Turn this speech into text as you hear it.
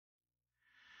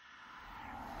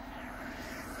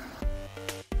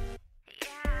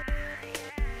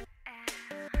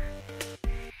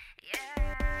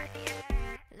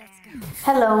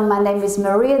Hello, my name is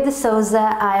Maria de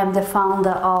Souza. I am the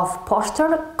founder of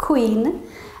Posture Queen,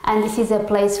 and this is a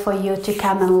place for you to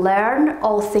come and learn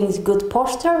all things good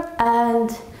posture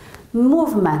and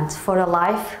movement for a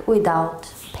life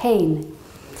without pain.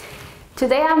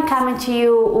 Today I'm coming to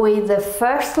you with the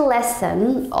first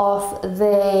lesson of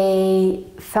the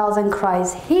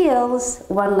Feldenkrais Heels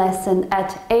One Lesson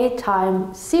at 8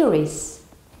 Time series.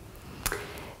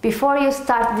 Before you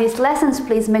start these lessons,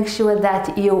 please make sure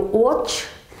that you watch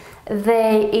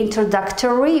the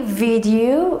introductory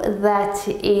video that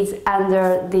is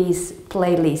under this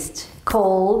playlist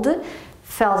called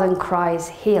Feldenkrais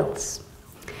Heels.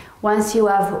 Once you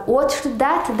have watched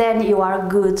that, then you are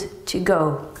good to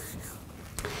go.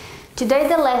 Today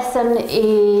the lesson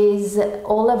is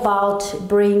all about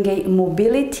bringing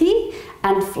mobility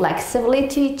and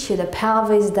flexibility to the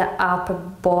pelvis, the upper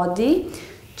body,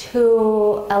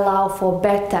 to allow for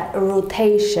better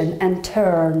rotation and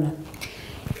turn.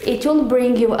 It will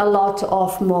bring you a lot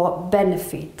of more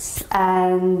benefits,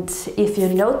 and if you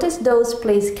notice those,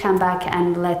 please come back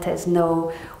and let us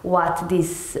know what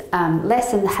this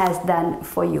lesson has done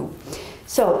for you.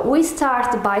 So we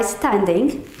start by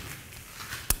standing,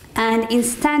 and in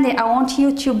standing I want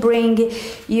you to bring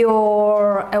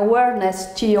your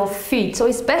awareness to your feet. So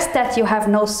it's best that you have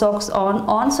no socks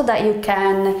on so that you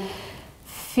can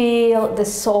feel the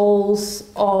soles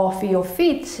of your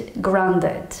feet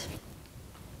grounded.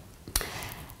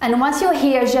 And once you're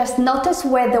here, just notice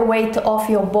where the weight of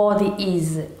your body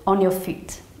is on your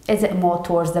feet. Is it more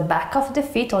towards the back of the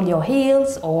feet on your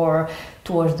heels, or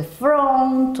towards the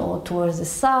front, or towards the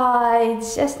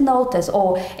sides? Just notice.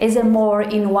 Or is it more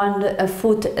in one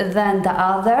foot than the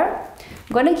other?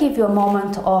 I'm going to give you a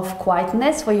moment of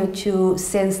quietness for you to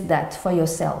sense that for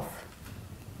yourself.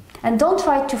 And don't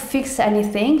try to fix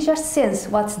anything, just sense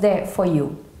what's there for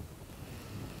you.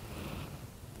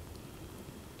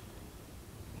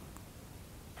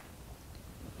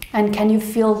 And can you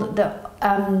feel the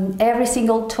every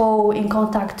single toe in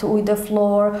contact with the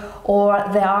floor, or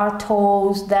there are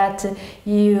toes that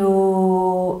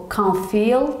you can't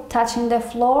feel touching the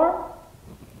floor?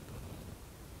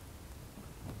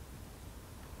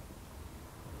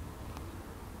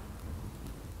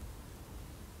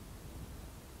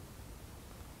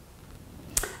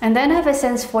 And then have a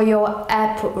sense for your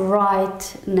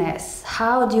uprightness.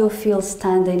 How do you feel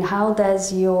standing? How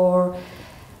does your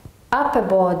upper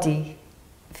body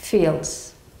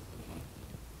feels?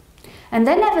 And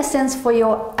then have a sense for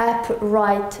your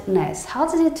uprightness. How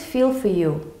does it feel for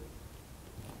you?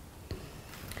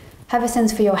 Have a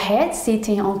sense for your head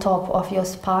sitting on top of your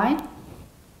spine.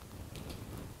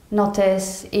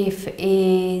 Notice if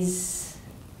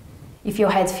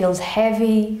your head feels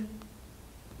heavy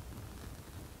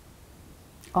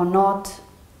or not.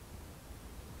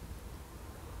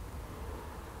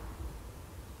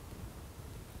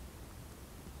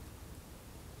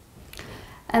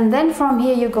 And then from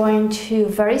here you're going to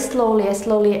very slowly, as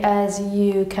slowly as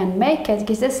you can make it,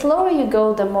 because the slower you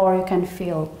go, the more you can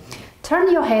feel.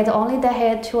 Turn your head, only the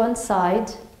head, to one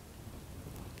side.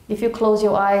 If you close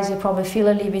your eyes, you probably feel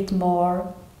a little bit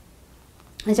more.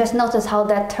 And just notice how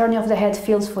that turn of the head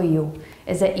feels for you.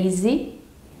 Is it easy?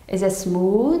 Is it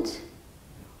smooth?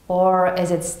 Or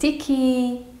is it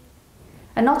sticky?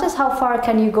 And notice how far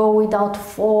can you go without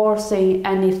forcing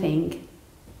anything.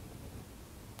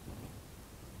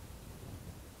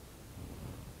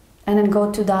 And then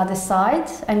go to the other side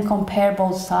and compare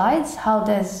both sides. How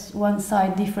does one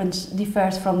side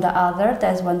differs from the other?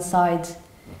 Does one side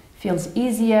feels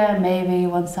easier? Maybe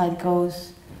one side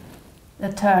goes,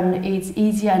 the turn is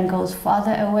easier and goes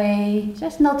farther away.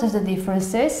 Just notice the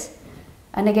differences.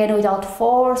 And again, without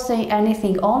forcing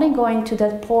anything, only going to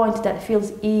that point that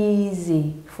feels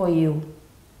easy for you.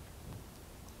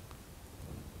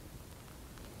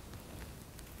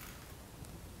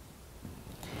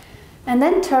 And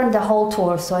then turn the whole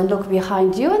torso and look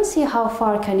behind you and see how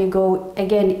far can you go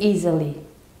again easily.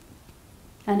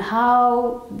 And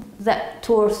how that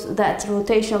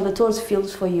rotation of the torso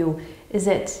feels for you. Is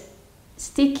it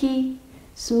sticky,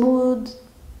 smooth?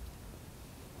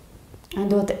 And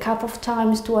do it a couple of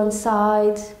times to one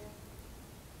side,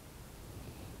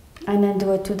 and then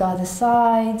do it to the other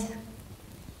side.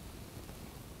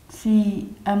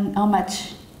 See how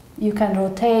much you can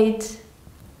rotate.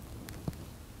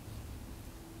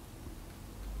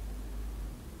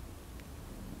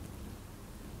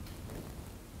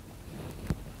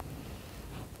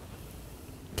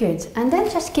 Good. And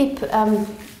then just keep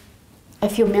a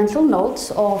few mental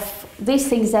notes of these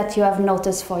things that you have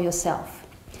noticed for yourself,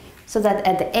 so that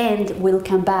at the end we'll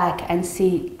come back and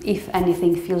see if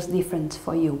anything feels different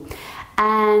for you.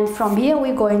 And from here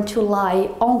we're going to lie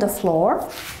on the floor.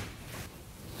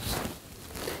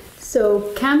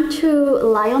 So come to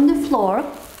lie on the floor.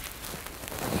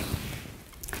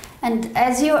 And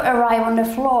as you arrive on the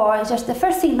floor, just the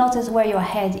first thing, notice where your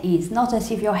head is. Notice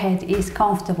if your head is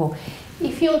comfortable.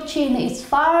 If your chin is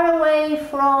far away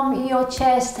from your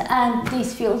chest and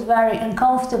this feels very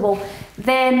uncomfortable,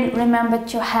 then remember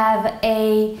to have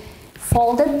a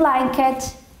folded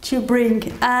blanket to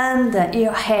bring under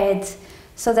your head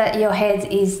so that your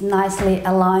head is nicely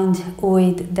aligned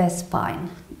with the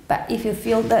spine. But if you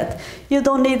feel that you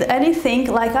don't need anything,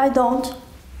 like I don't,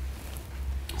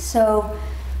 so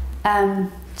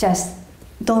just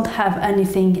don't have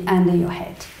anything under your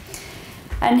head.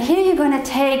 And here you're going to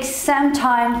take some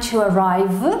time to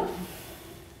arrive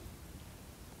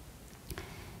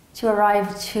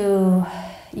to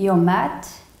your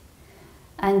mat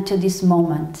and to this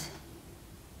moment.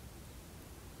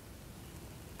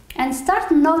 And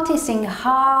start noticing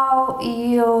how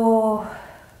you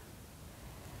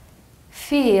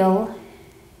feel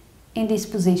in this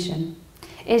position.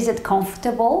 Is it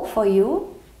comfortable for you?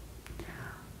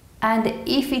 And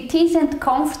if it isn't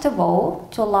comfortable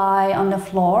to lie on the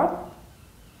floor,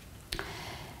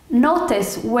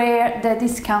 notice where the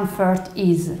discomfort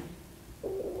is.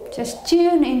 Just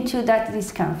tune into that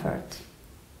discomfort.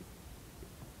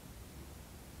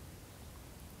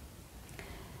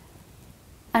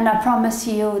 And I promise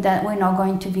you that we're not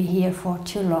going to be here for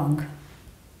too long.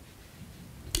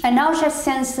 And now just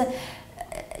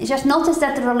notice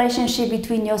that the relationship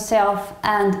between yourself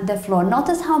and the floor.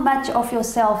 Notice how much of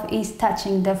yourself is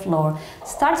touching the floor.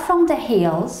 Start from the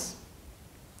heels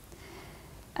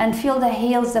and feel the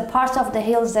heels, the parts of the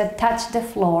heels that touch the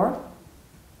floor.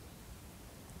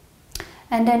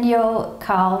 And then your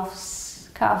calves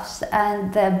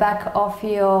and the back of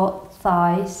your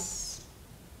thighs.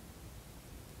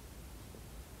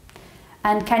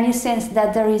 And can you sense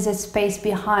that there is a space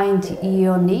behind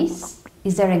your knees?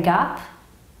 Is there a gap?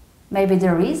 Maybe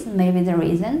there is, maybe there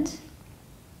isn't.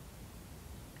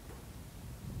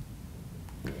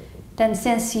 Then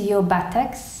sense your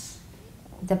buttocks,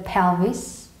 the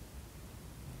pelvis.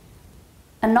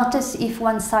 And notice if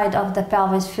one side of the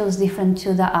pelvis feels different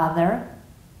to the other.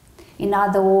 In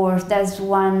other words, there's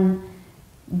one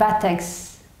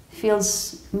buttocks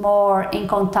feels more in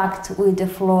contact with the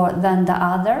floor than the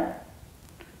other.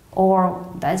 Or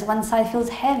there's one side feels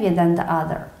heavier than the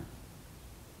other.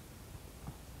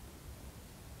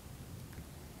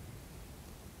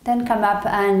 Then come up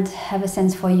and have a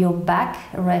sense for your back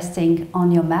resting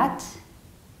on your mat.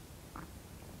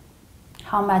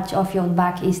 How much of your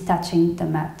back is touching the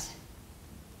mat?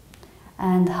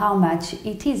 And how much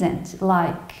it isn't,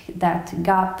 like that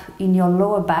gap in your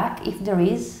lower back, if there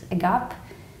is a gap.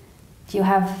 If you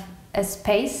have a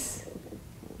space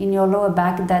in your lower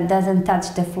back that doesn't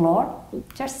touch the floor,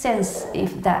 just sense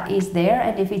if that is there,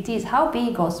 and if it is, how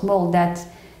big or small that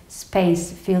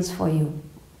space feels for you.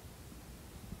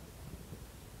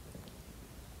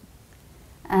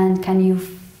 And can you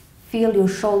feel your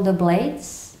shoulder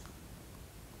blades?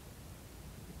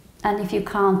 And if you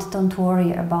can't, don't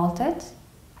worry about it.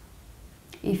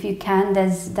 If you can,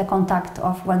 there's the contact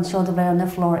of one shoulder blade on the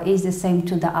floor is the same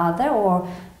to the other, or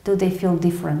do they feel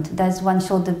different? Does one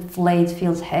shoulder blade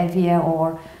feels heavier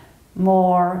or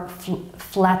more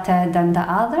flatter than the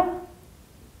other?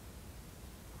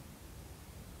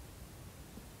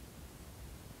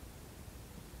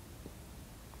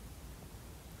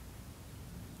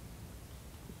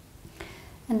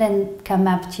 And then come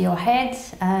up to your head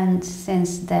and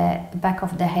sense the back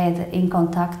of the head in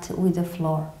contact with the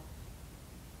floor.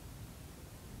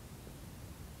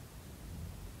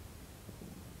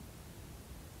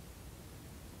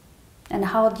 And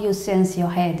how do you sense your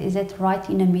head? Is it right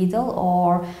in the middle,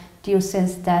 or do you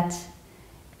sense that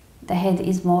the head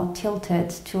is more tilted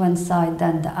to one side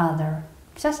than the other?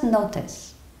 Just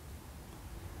notice.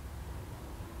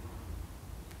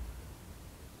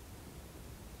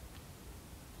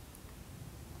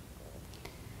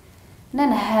 And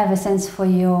then have a sense for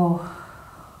your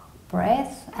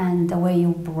breath and the way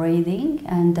you're breathing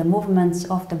and the movements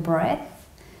of the breath.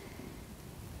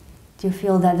 Do you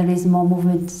feel that there is more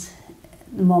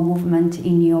movement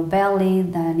in your belly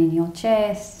than in your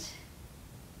chest?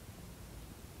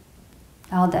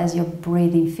 How does your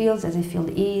breathing feel? Does it feel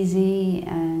easy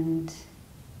and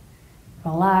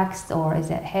relaxed, or is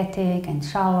it hectic and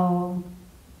shallow?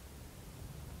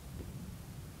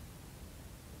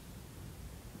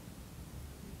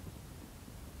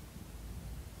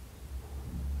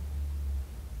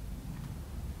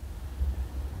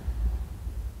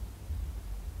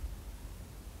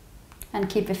 And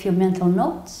keep a few mental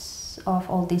notes of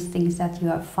all these things that you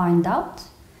have found out,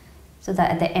 so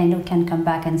that at the end we can come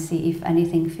back and see if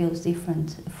anything feels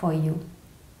different for you.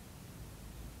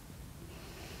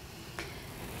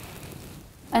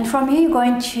 And from here you're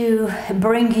going to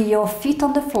bring your feet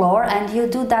on the floor, and you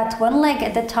do that one leg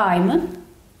at a time.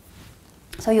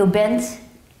 So you bend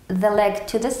the leg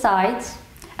to the side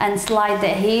and slide the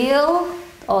heel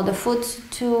or the foot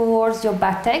towards your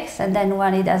buttocks, and then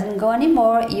when it doesn't go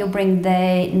anymore, you bring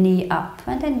the knee up.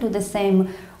 And then do the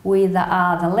same with the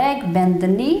other leg, bend the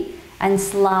knee and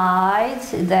slide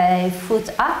the foot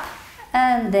up,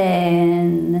 and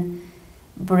then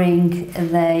bring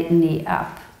the knee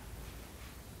up.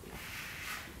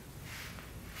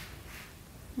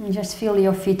 And just feel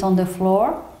your feet on the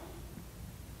floor.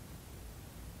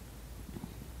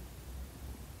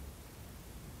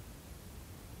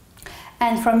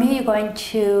 And from here you're going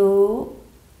to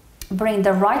bring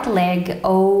the right leg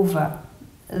over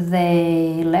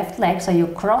the left leg, so you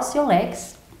cross your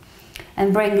legs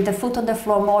and bring the foot on the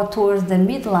floor more towards the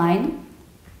midline,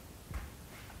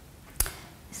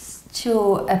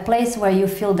 to a place where you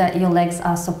feel that your legs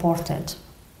are supported.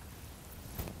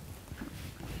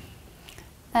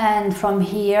 And from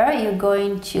here you're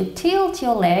going to tilt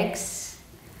your legs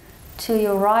to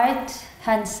your right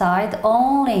hand side,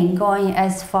 only going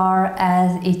as far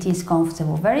as it is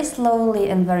comfortable, very slowly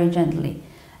and very gently,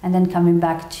 and then coming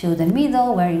back to the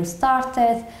middle where you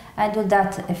started, and do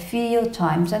that a few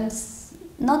times. And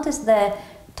notice the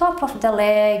top of the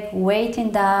leg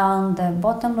weighting down the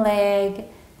bottom leg.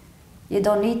 You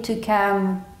don't need to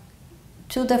come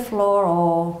to the floor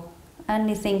or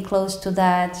anything close to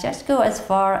that, just go as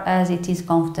far as it is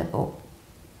comfortable.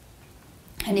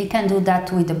 And you can do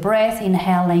that with the breath,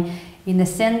 inhaling in the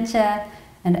center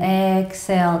and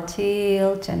exhale,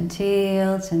 tilt and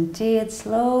tilt and tilt,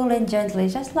 slowly and gently,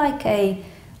 just like a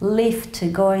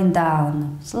lift going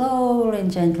down, slowly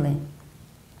and gently.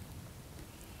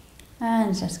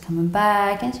 And just coming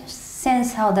back and just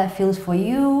sense how that feels for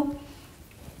you.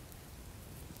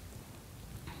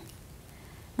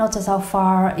 Notice how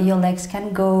far your legs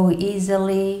can go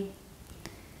easily.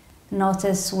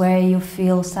 Notice where you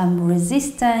feel some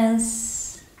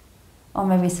resistance or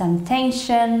maybe some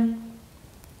tension.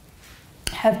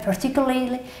 Have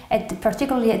particularly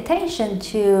attention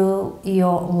to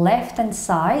your left hand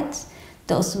side,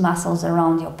 those muscles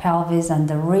around your pelvis and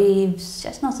the ribs.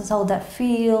 Just notice how that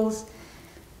feels.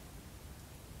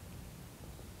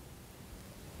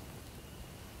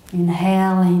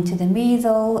 Inhale into the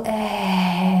middle,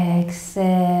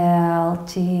 exhale,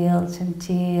 tilt and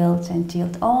tilt and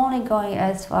tilt, only going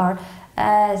as far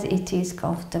as it is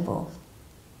comfortable.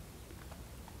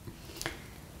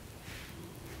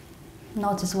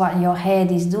 Notice what your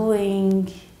head is doing.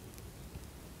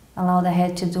 Allow the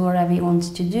head to do whatever it wants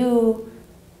to do.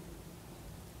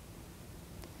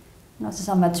 Notice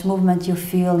how much movement you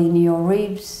feel in your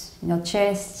ribs, in your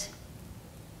chest.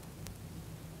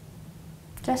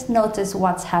 Just notice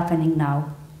what's happening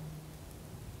now.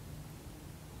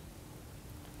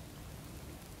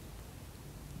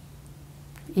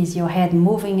 Is your head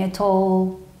moving at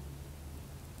all?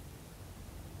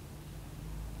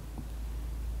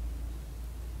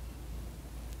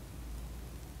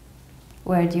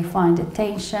 Where do you find the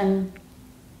tension?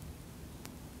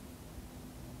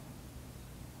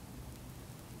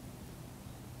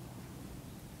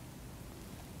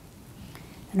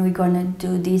 And we're going to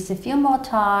do this a few more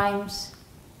times.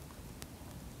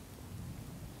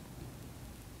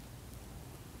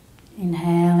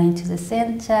 Inhale into the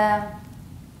center.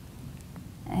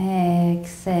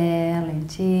 Exhale and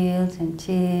tilt and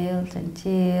tilt and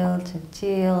tilt and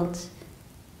tilt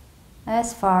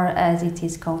as far as it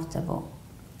is comfortable.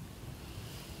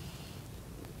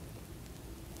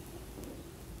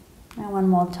 And one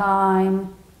more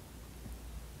time.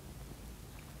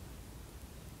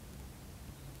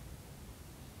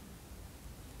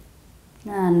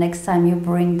 And next time you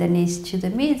bring the knees to the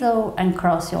middle and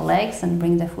cross your legs and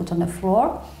bring the foot on the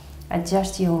floor.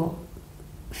 Adjust your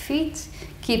feet.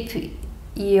 Keep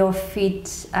your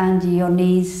feet and your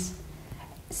knees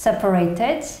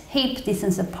separated, hip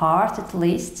distance apart at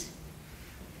least,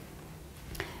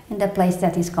 in the place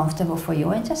that is comfortable for you.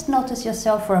 And just notice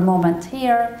yourself for a moment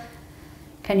here.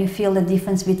 Can you feel the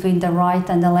difference between the right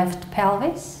and the left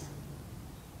pelvis?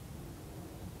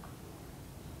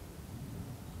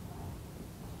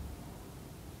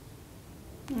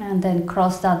 And then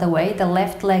cross the other way, the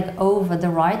left leg over the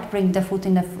right, bring the foot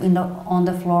on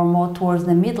the floor more towards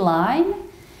the midline,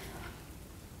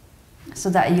 so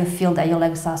that you feel that your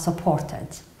legs are supported.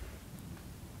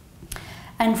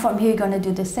 And from here you're going to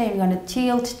do the same, you're going to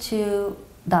tilt to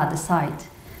the other side.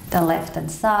 the left hand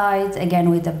side, again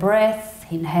with the breath.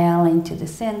 Inhale into the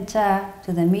center,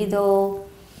 to the middle.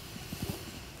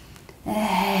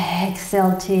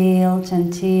 Exhale, tilt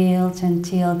and tilt and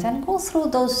tilt, and go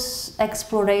through those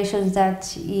explorations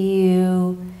that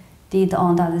you did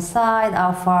on the other side.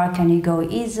 How far can you go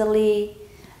easily?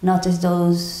 Notice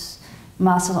those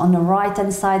muscles on the right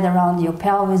hand side around your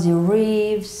pelvis, your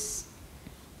ribs.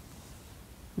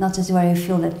 Notice where you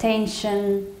feel the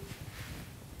tension.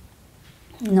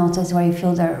 Notice where you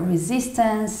feel the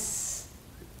resistance.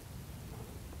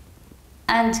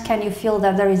 And can you feel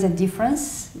that there is a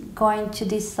difference going to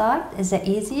this side? Is it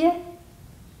easier?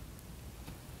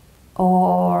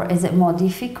 Or is it more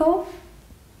difficult?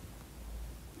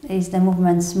 Is the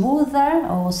movement smoother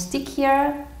or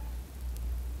stickier?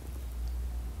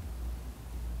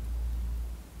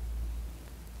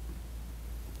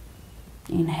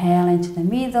 Inhale into the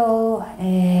middle,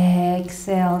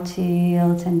 exhale,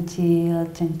 tilt and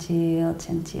tilt and tilt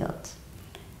and tilt.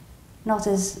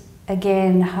 Notice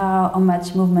again how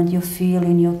much movement you feel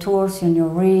in your torso, in your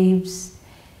ribs,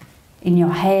 in your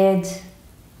head.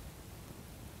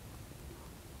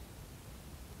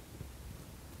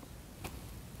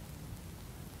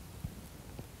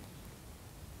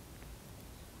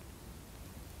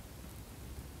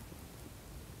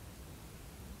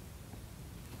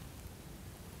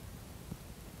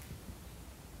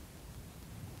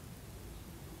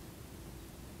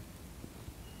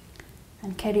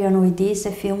 And carry on with this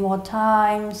a few more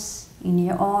times in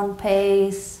your own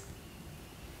pace.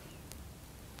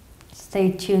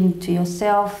 Stay tuned to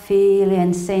yourself, feeling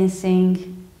and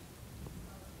sensing.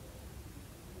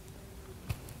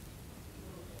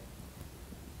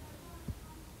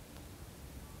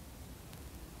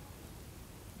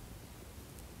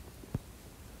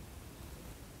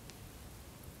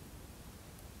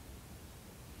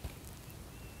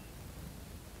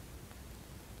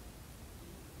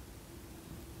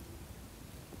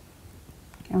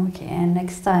 Okay, and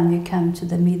next time you come to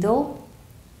the middle,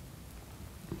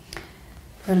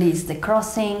 release the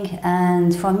crossing,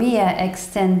 and from here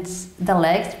extend the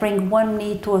legs, bring one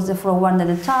knee towards the floor one at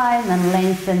a time, and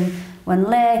lengthen one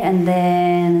leg and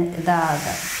then the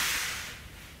other.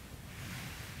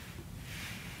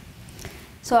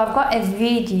 So I've got a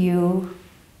video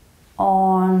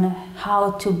on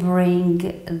how to bring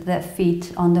the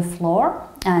feet on the floor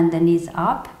and the knees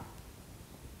up.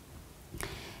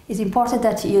 It's important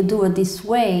that you do it this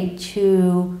way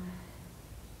to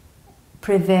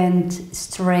prevent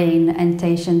strain and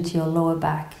tension to your lower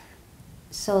back.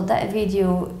 So that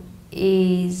video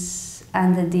is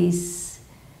under this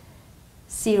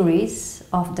series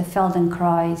of the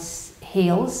Feldenkrais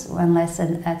heels, one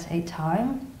lesson at a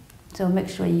time. So make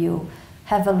sure you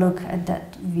have a look at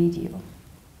that video.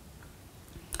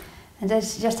 And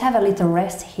just have a little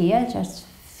rest here. Just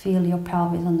feel your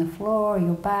pelvis on the floor,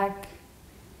 your back.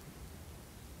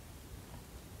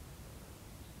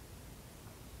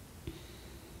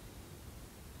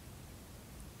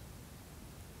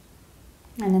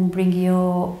 And then bring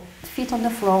your feet on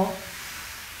the floor,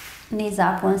 knees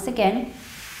up once again.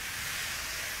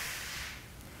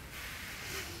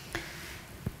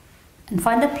 And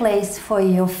find a place for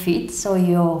your feet, so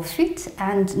your feet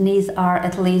and knees are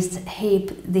at least hip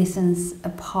distance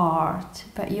apart.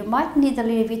 But you might need a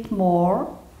little bit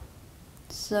more.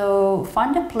 So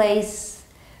find a place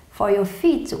for your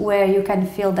feet where you can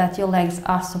feel that your legs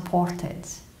are supported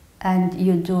and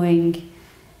you're doing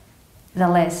the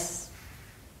less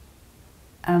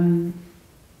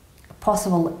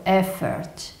possible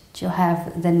effort to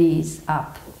have the knees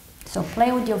up. So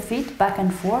play with your feet back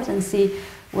and forth and see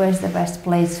where's the best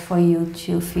place for you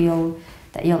to feel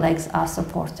that your legs are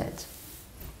supported.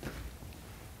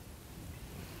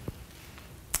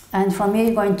 And from here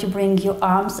you're going to bring your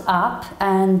arms up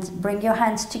and bring your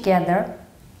hands together.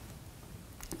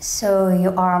 So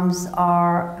your arms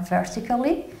are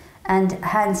vertically and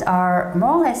hands are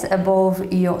more or less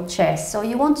above your chest. So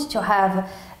you want to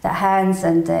have the hands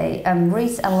and the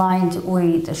wrists aligned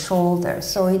with the shoulders.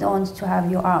 So you don't want to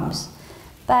have your arms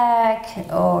back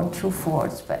or too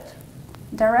forwards, but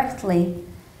directly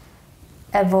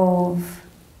above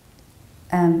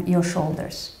your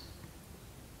shoulders.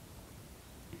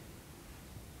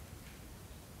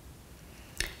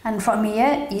 And from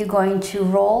here, you're going to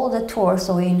roll the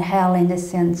torso, inhale in the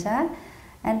center,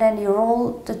 and then you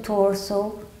roll the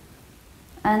torso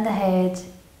and the head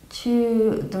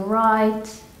to the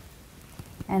right,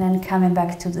 and then coming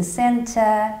back to the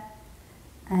center,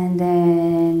 and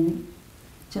then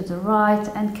to the right,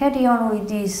 and carry on with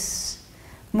this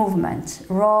movement,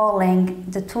 rolling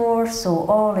the torso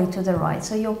all the way to the right.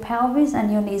 So your pelvis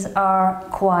and your knees are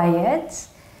quiet.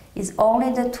 is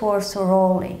only the torso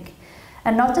rolling.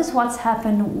 And notice what's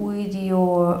happened with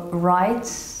your right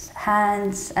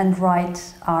hand and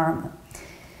right arm.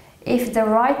 If the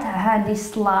right hand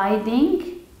is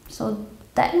sliding, so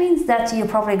that means that you're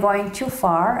probably going too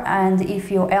far, and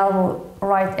if your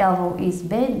right elbow is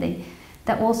bending,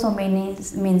 that also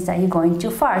means that you're going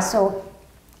too far. So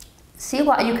see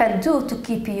what you can do to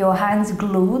keep your hands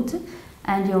glued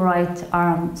and your right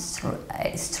arm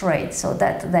straight, so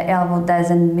that the elbow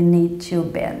doesn't need to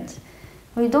bend.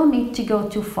 We don't need to go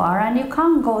too far, and you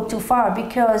can't go too far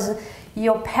because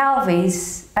your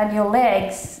pelvis and your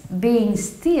legs being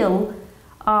still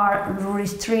are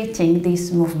restricting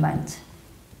this movement.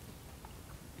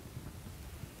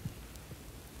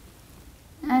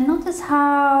 And notice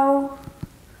how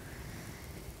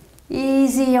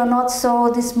easy or not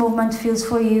so this movement feels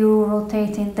for you,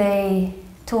 rotating the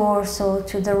torso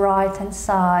to the right hand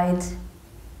side.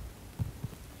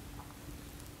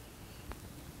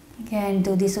 Again,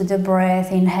 do this with the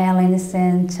breath. Inhale in the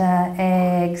center,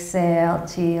 exhale,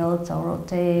 tilt or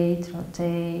rotate,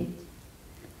 rotate.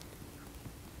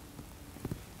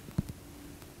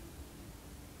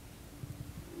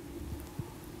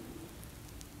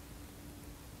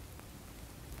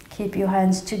 Keep your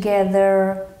hands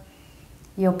together.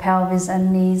 Your pelvis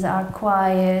and knees are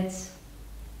quiet.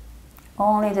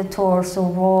 Only the torso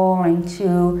rolling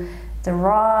to the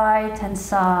right hand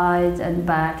side and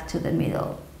back to the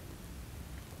middle.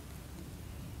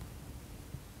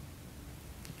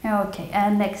 Okay,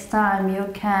 and next time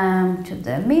you come to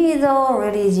the middle,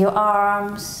 release your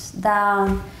arms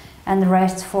down and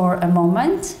rest for a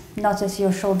moment. Notice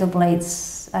your shoulder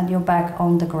blades and your back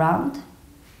on the ground.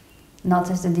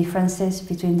 Notice the differences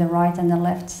between the right and the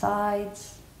left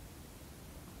sides.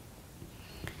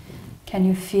 Can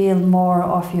you feel more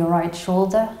of your right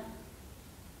shoulder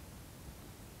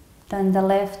than the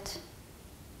left?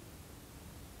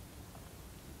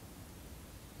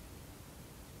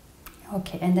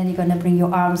 Okay, and then you're going to bring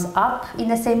your arms up in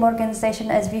the same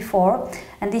organization as before,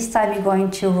 and this time you're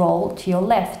going to roll to your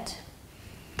left.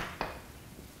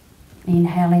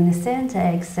 Inhale in the center,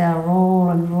 exhale, roll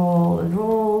and roll and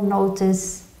roll.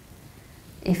 Notice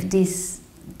if this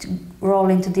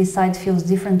rolling to this side feels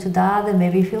different to the other,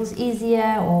 maybe it feels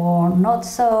easier or not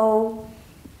so.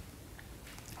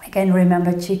 Again,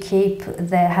 remember to keep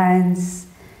the hands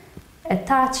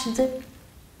attached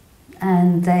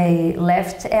and the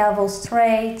left elbow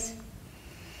straight.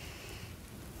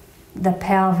 The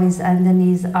pelvis and the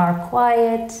knees are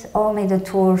quiet, only the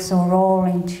torso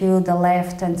rolling to the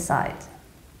left hand side.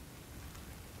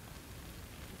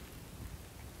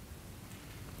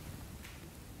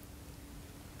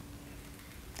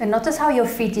 And notice how your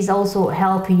feet is also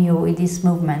helping you with this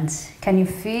movement. Can you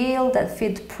feel that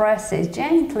feet presses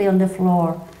gently on the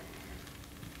floor?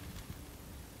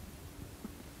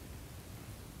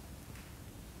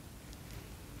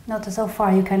 Notice how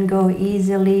far you can go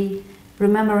easily,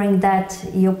 remembering that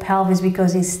your pelvis,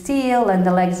 because it's still and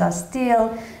the legs are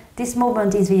still, this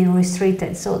movement is being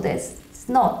restricted, so there's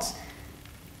not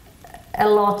a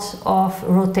lot of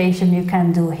rotation you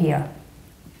can do here.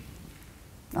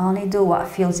 Only do what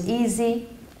feels easy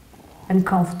and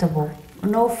comfortable.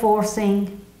 No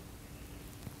forcing.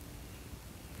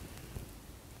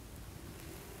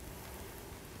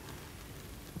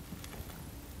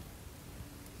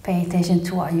 Pay attention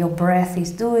to what your breath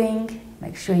is doing.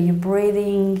 Make sure you're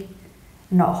breathing,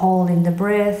 not holding the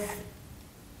breath.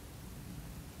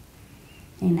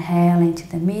 Inhale into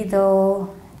the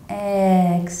middle.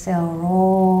 Exhale,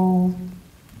 roll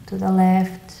to the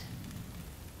left.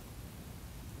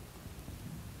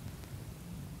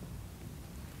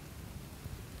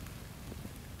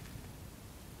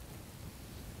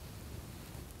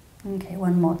 Okay,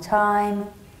 one more time.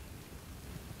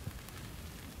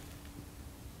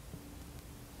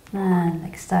 And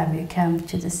next time you come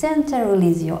to the center,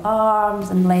 release your arms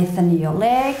and lengthen your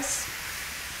legs.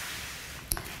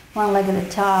 One leg at a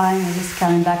time, and just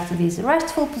coming back to this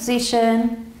restful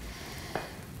position.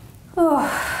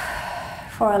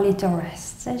 For a little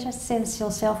rest. So just sense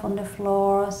yourself on the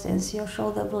floor, sense your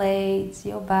shoulder blades,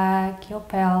 your back, your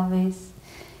pelvis,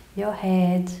 your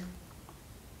head.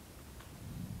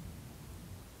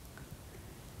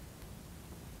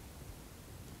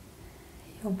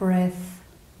 Your breath.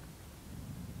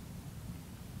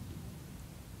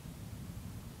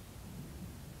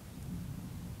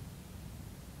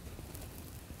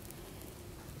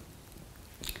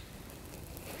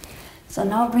 So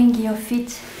now bring your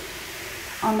feet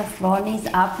on the floor, knees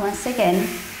up once again.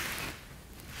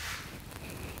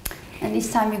 And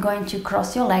this time you're going to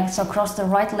cross your legs, so cross the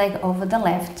right leg over the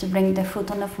left to bring the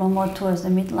foot on the floor more towards the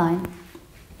midline.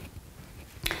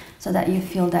 so that you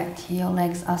feel that your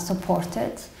legs are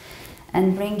supported.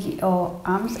 And bring your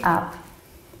arms up.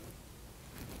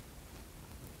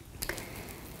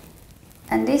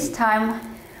 And this time,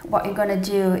 what you're going to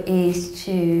do is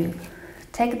to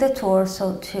take the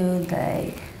torso to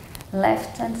the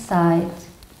left hand side.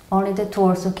 Only the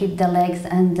torso, keep the legs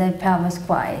and the pelvis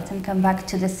quiet, and come back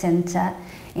to the center.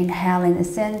 Inhale in the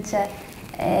center,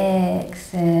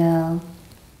 exhale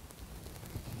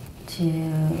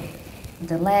to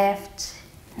the left,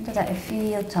 and do that a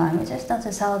few times. Just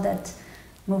notice how that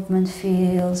movement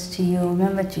feels to you.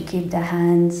 Remember to keep the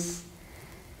hands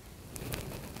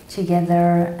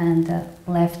together and the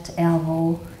left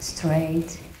elbow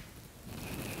straight.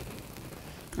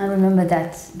 And remember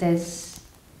that there's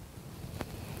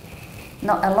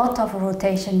not a lot of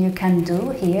rotation you can do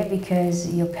here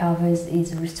because your pelvis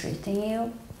is restricting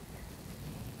you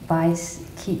by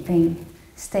staying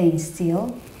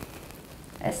still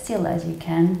as you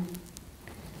can.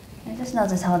 And just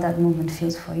notice how that movement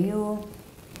feels for you.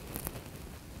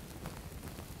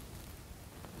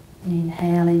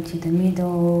 Inhaling to the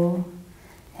middle,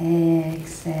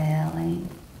 exhaling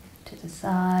to the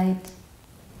side.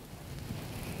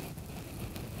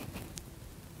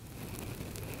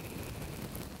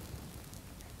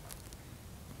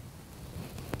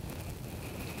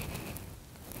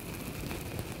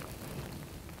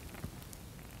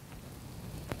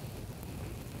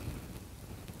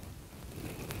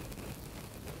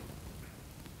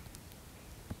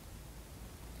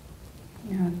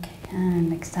 Okay, and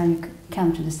next time you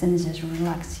come to the center, just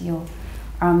relax your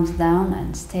arms down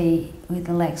and stay with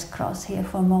the legs crossed here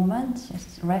for a moment.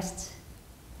 Just rest.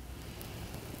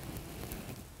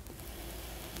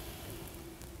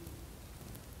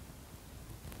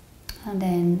 And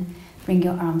then bring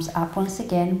your arms up once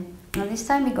again. And this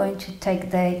time you're going to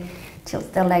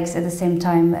tilt the legs at the same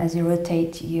time as you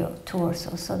rotate your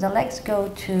torso. So the legs go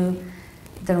to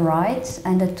the right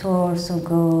and the torso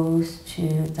goes to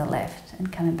the left.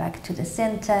 And coming back to the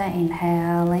center,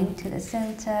 inhaling to the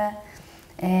center,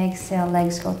 exhale,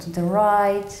 legs go to the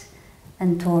right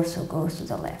and torso goes to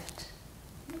the left.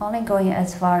 Only going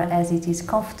as far as it is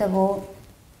comfortable.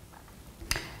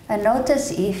 And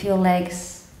notice if your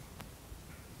legs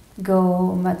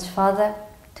go much farther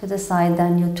to the side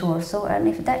than your torso, and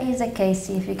if that is the case,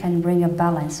 see if you can bring a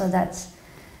balance so that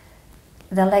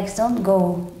the legs don't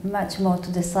go much more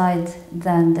to the side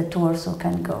than the torso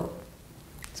can go.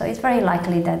 So it's very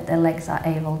likely that the legs are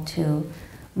able to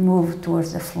move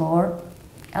towards the floor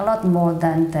a lot more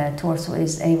than the torso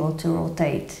is able to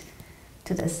rotate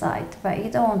to the side. But you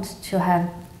don't want to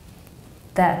have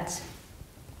that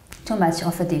too much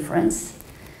of a difference.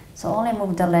 So only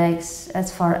move the legs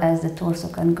as far as the torso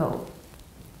can go.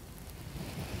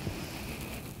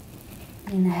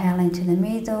 Inhale into the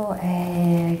middle,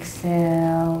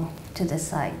 exhale to the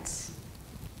sides.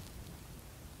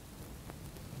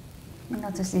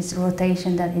 Notice this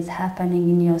rotation that is happening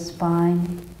in your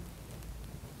spine.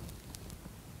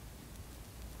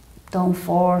 Don't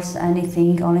force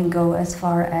anything, only go as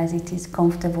far as it is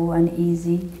comfortable and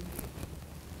easy.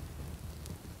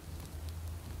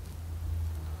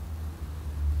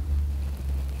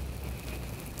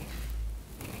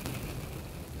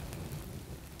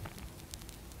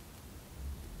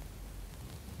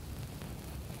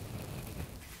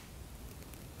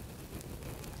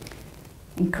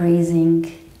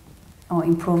 Increasing or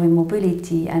improving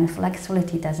mobility and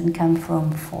flexibility doesn't come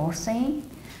from forcing,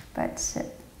 but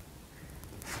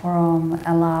from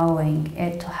allowing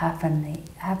it to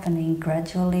happening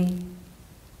gradually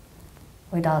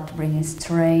without bringing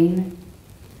strain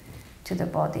to the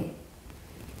body.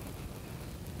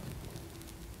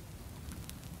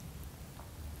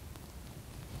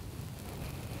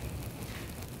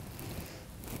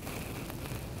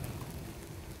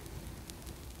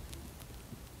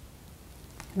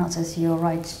 Notice your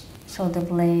right shoulder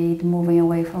blade moving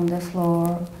away from the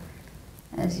floor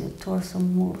as your torso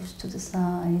moves to the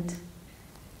side,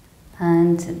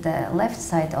 and the left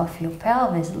side of your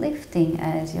pelvis lifting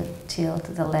as you tilt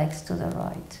the legs to the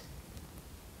right.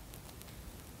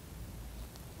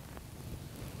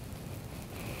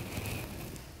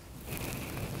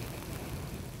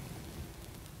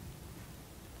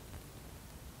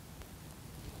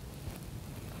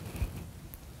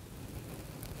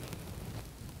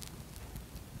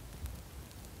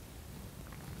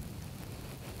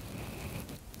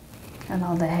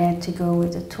 Allow the head to go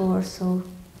with the torso.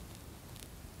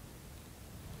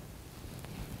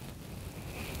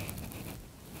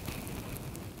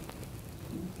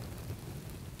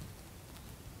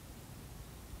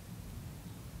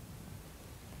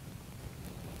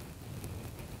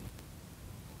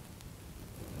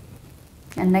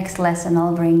 And next lesson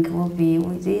I'll bring will be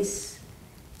with these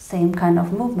same kind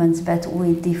of movements, but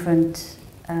with different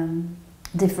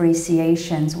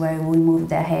differentiations, where we move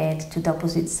the head to the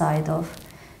opposite side of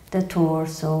the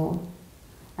torso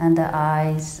and the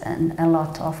eyes, and a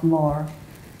lot of more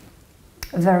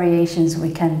variations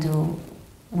we can do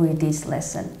with this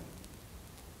lesson.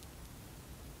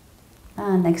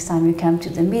 And next time you come to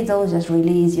the middle, just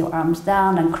release your arms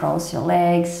down and cross your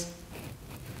legs.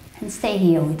 And stay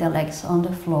here with the legs on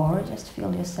the floor. Just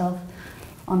feel yourself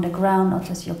on the ground.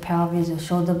 Notice your pelvis, your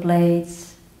shoulder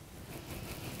blades,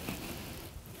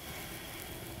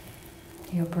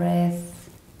 your breath.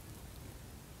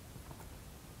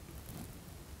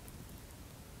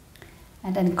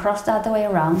 And then cross the other way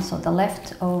around, so the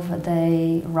left over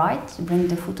the right. Bring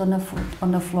the foot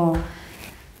on the floor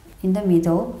in the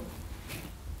middle,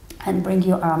 and bring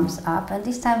your arms up. And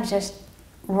this time just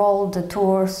roll the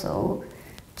torso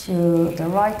to the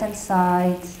right hand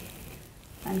side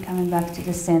and coming back to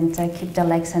the center. Keep the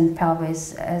legs and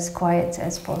pelvis as quiet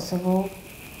as possible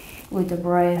with the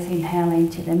breath. Inhale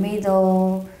into the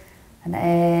middle and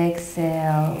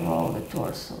exhale, roll the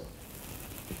torso.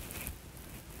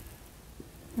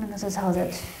 And notice how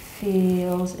that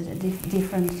feels. Is it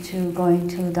different to going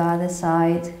to the other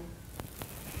side?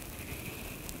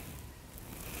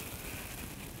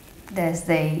 As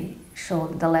the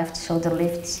left shoulder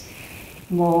lifts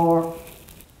more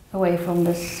away from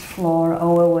the floor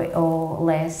or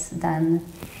less than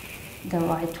the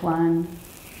right one,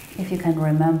 if you can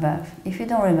remember. If you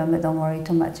don't remember, don't worry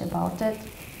too much about it.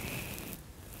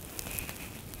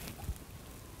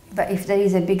 But if there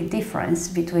is a big difference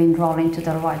between rolling to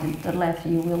the right and the left,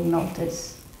 you will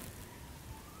notice.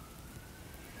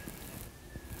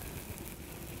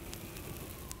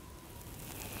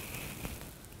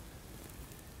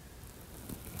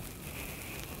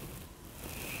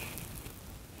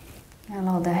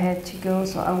 Allow the head to go.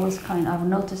 So I've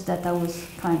noticed that I was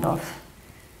kind of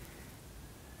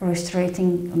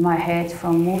restricting my head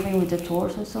from moving with the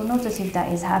torso. So notice if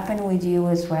that is happening with you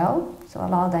as well. So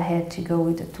allow the head to go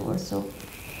with the torso.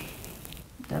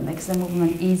 That makes the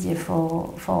movement easier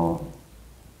for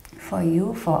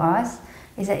you, for us.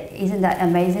 Isn't that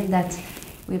amazing that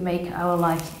we make our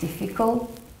life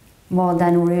difficult more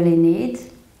than we really need?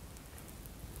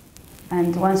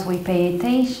 And once we pay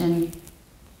attention,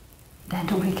 then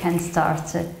we can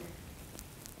start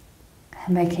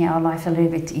making our life a little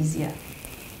bit easier.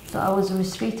 So I was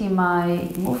restricting my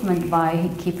movement by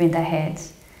keeping the head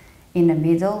in the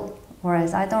middle,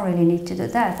 whereas I don't really need to do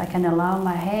that. I can allow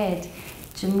my head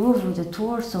to move with the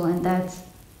torso, and that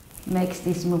makes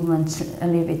this movement a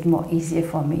little bit more easier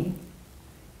for me.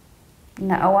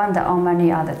 Now I wonder how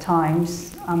many other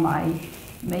times am I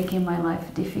making my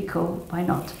life difficult by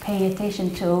not paying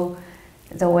attention to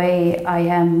the way I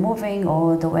am moving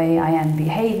or the way I am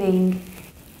behaving.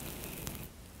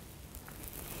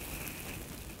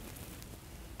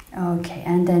 Okay,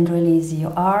 and then release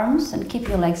your arms and keep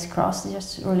your legs crossed.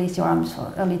 Just release your arms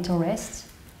for a little rest.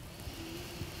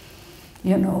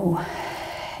 You know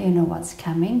what's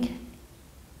coming.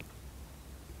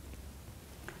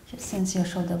 Just sense your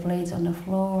shoulder blades on the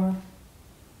floor.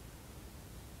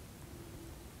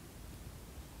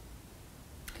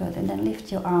 Good, and then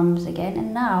lift your arms again.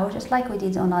 And now, just like we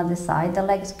did on the other side,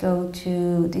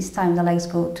 this time the legs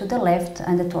go to the left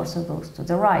and the torso goes to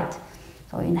the right.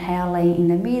 So inhaling in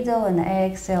the middle and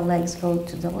exhale, legs go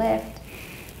to the left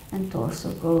and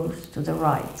torso goes to the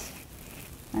right.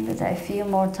 And do that a few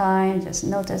more times. Just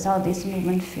notice how this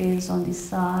movement feels on this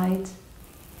side.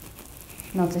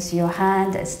 Notice your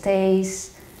hand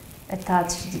stays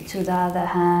attached to the other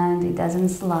hand. It doesn't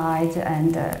slide,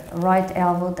 and the right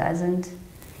elbow doesn't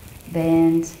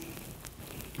bend.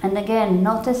 And again,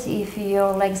 notice if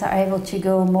your legs are able to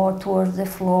go more towards the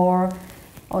floor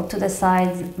or to the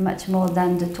side much more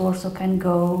than the torso can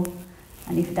go.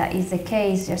 And if that is the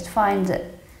case, just find a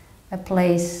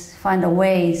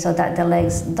way so that the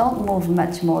legs don't move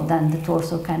much more than the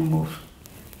torso can move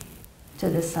to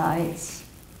the sides.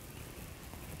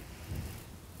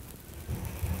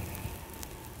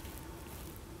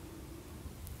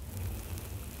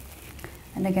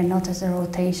 And again, notice the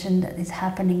rotation that is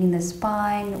happening in the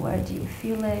spine. Where do you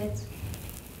feel it?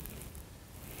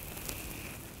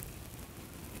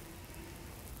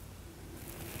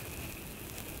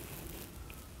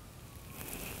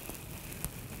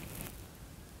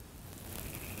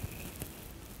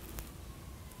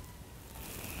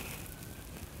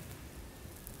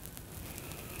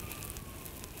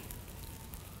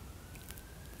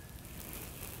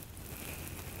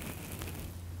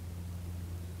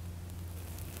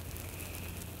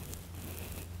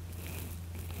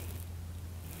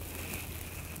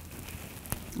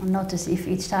 Notice if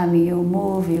each time you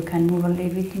move, you can move a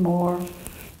little bit more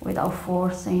without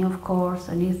forcing, of course,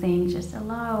 anything, just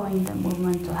allowing the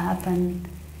movement to happen.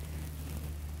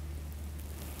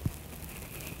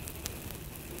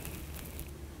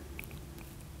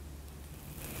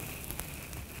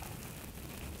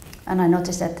 And I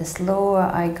notice that the slower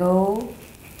I go,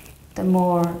 the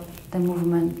more the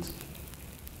movement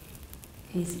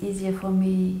is easier for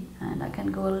me, and I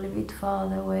can go a little bit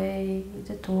farther away with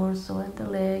the torso and the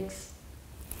legs.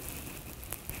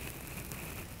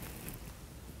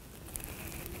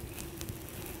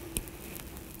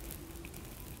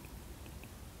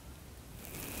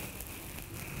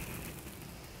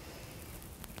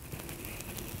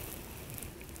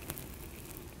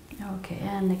 Okay,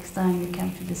 and next time you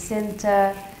come to the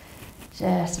center,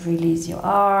 just release your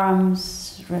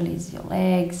arms, release your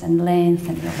legs, and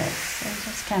lengthen your legs. So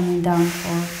just coming down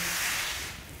for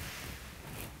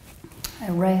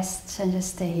a rest, and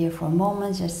just stay here for a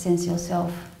moment. Just sense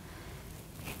yourself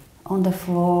on the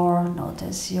floor.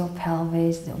 Notice your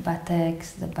pelvis, your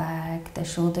buttocks, the back, the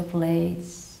shoulder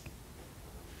blades.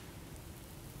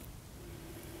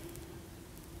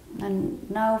 And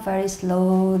now very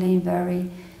slowly, very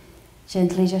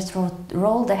gently, just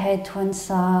roll the head to one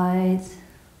side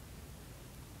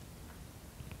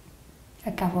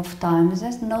a couple of times.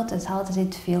 Just notice how does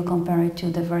it feel compared to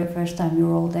the very first time you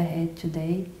rolled the head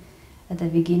today at the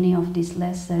beginning of this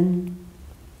lesson.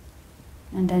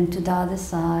 And then to the other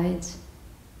side.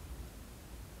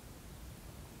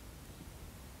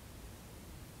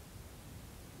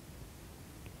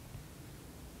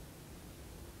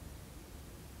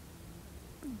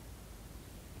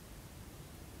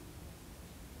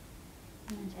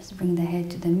 Just bring the head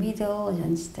to the middle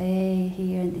and stay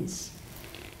here in this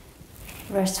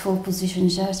restful position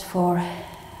just for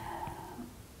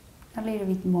a little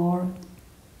bit more,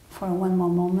 for one more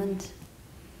moment.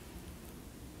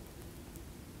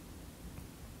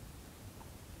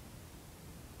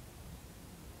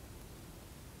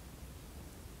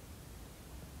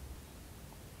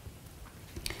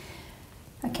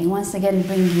 Okay, once again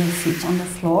bring your feet on the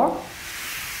floor.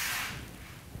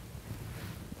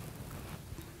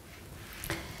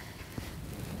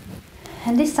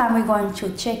 And this time we're going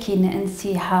to check in and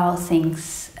see how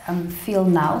things feel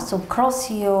now. So cross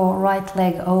your right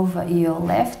leg over your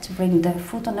left, bring the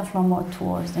foot on the floor more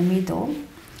towards the middle,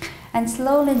 and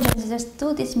slowly just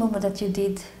do this movement that you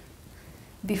did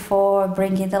before,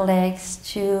 bringing the legs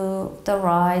to the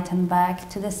right and back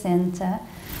to the center.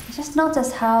 Just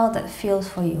notice how that feels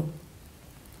for you.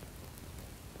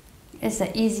 Is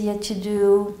it easier to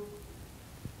do?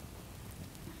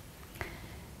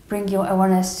 Bring your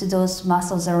awareness to those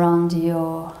muscles around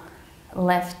your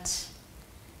left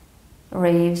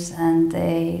ribs and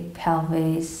the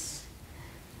pelvis.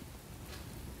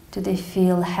 Do they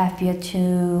feel happier to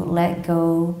let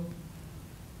go?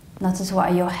 Notice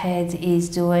what your head is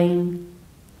doing.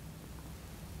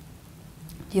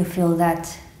 Do you feel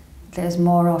that there's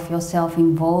more of yourself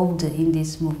involved in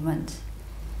this movement?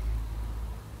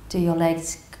 Do your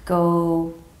legs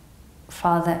go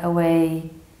farther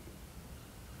away?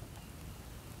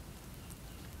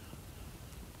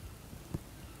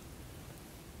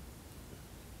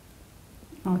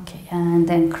 Okay, and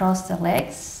then cross the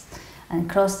legs and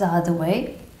cross the other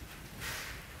way.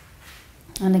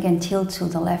 And again, tilt to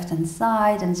the left hand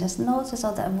side and just notice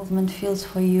how that movement feels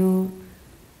for you.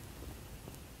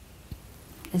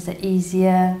 Is it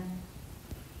easier?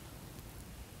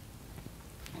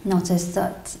 Notice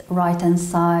that right hand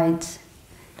side,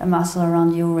 the muscle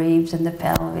around your ribs and the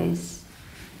pelvis.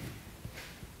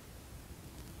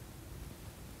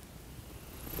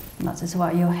 Notice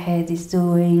what your head is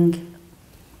doing.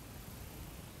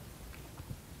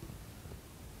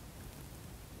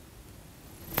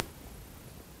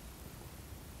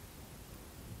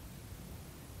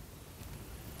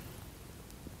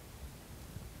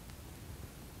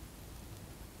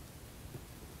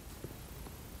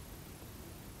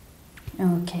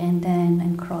 Okay, and then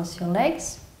uncross your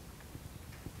legs.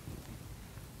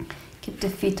 Keep the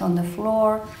feet on the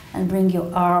floor and bring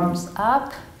your arms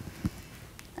up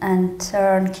and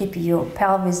turn, keep your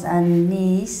pelvis and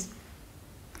knees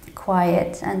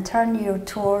quiet, and turn your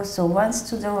torso once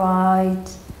to the right.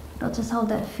 Notice how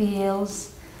that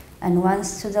feels, and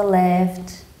once to the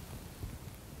left.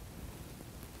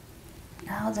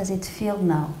 How does it feel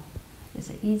now? Is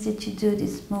it easy to do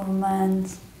this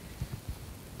movement?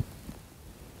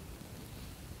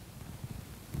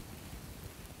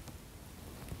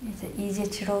 Is it easier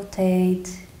to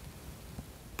rotate?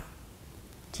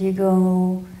 Do you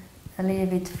go a little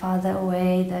bit farther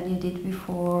away than you did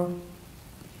before?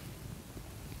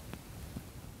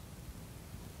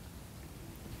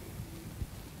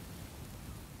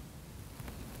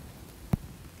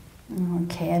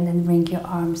 Okay, and then bring your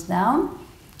arms down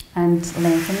and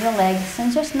lengthen your legs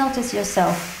and just notice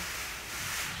yourself.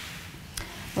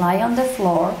 Lie on the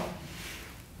floor.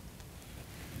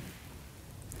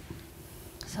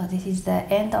 So this is the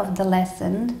end of the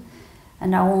lesson,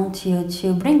 and I want you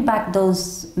to bring back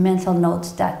those mental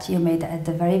notes that you made at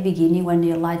the very beginning when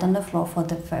you lied on the floor for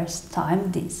the first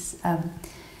time during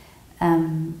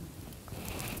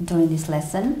this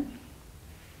lesson.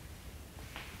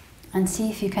 And see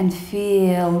if you can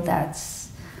feel that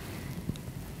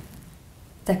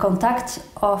the contact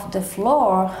of the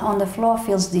floor on the floor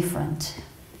feels different.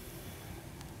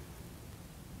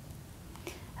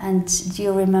 And do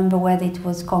you remember whether it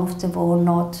was comfortable or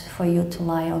not for you to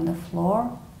lie on the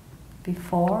floor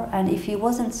before? And if it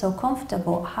wasn't so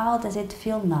comfortable, how does it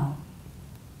feel now?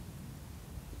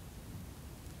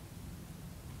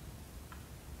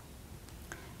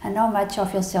 And how much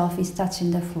of yourself is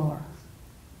touching the floor?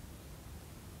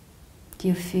 Do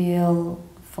you feel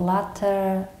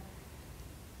flatter?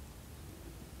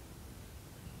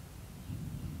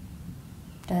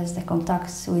 Does the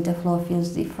contact with the floor feels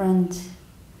different?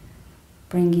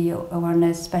 Bring your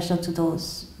awareness special to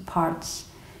those parts,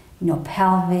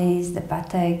 pelvis, the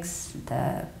buttocks,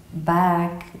 the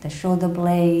back, the shoulder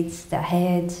blades, the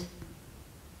head.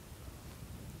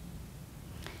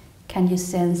 Can you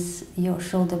sense your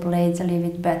shoulder blades a little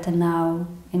bit better now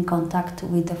in contact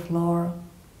with the floor?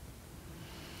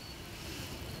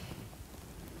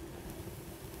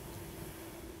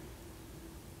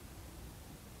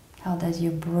 How does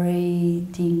your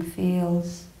breathing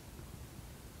feels?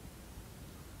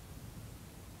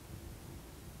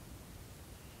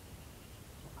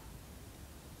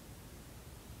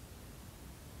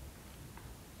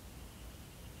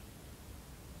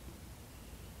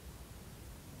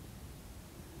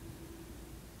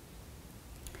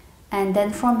 And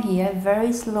then from here,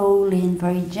 very slowly and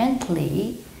very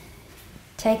gently,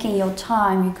 taking your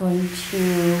time, you're going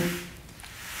to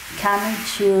come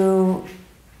into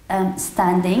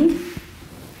standing,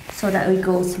 so that we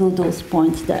go through those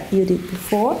points that you did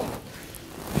before.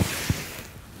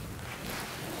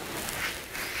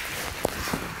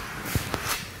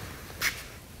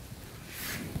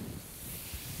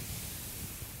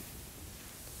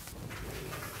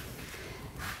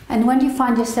 And when you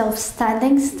find yourself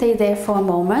standing, stay there for a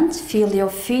moment. Feel your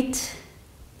feet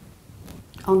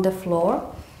on the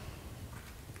floor.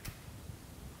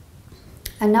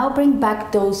 And now bring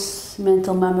back those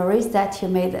mental memories that you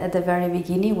made at the very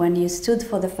beginning when you stood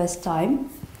for the first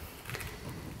time.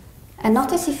 And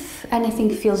notice if anything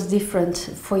feels different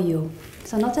for you.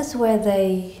 So notice where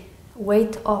the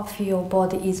weight of your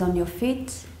body is on your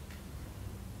feet.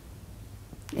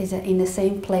 Is it in the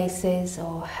same places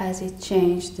or has it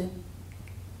changed?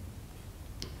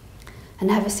 And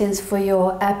have a sense for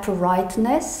your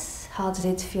uprightness. How does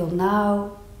it feel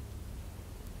now?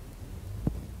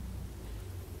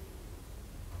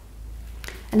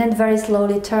 And then very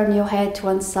slowly turn your head to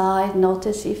one side.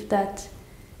 Notice if that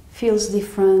feels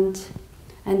different.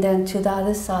 And then to the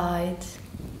other side.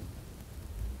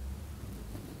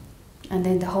 And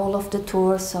then the whole of the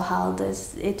torso, how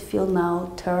does it feel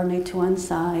now? Turn it to one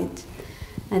side.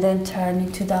 And then turn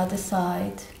it to the other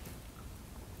side.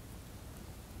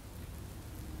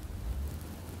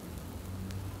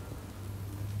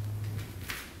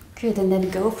 Good, and then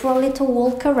go for a little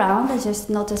walk around and just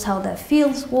notice how that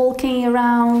feels walking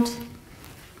around.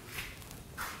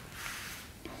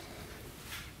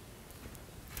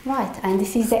 Right, and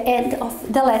this is the end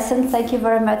of the lesson. Thank you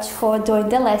very much for doing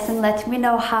the lesson. Let me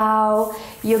know how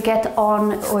you get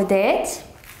on with it.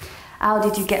 How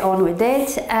did you get on with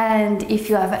it? And if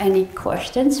you have any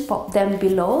questions, pop them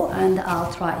below and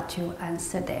I'll try to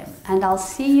answer them. And I'll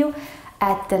see you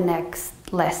at the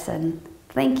next lesson.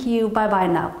 Thank you. Bye-bye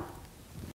now.